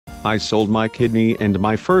I sold my kidney and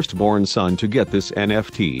my firstborn son to get this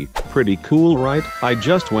NFT. Pretty cool, right? I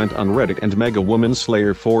just went on Reddit and Mega Woman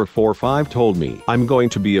Slayer 445 told me I'm going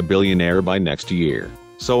to be a billionaire by next year.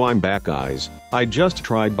 So I'm back, guys. I just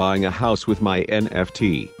tried buying a house with my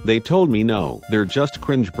NFT. They told me no, they're just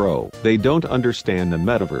cringe, bro. They don't understand the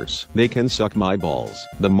metaverse. They can suck my balls.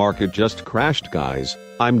 The market just crashed, guys.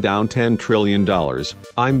 I'm down $10 trillion.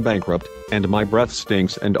 I'm bankrupt, and my breath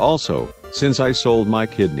stinks. And also, since I sold my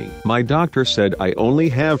kidney, my doctor said I only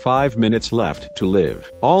have 5 minutes left to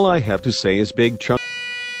live. All I have to say is big chunk.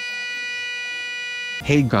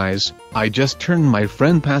 Hey guys, I just turned my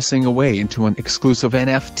friend passing away into an exclusive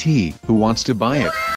NFT. Who wants to buy it?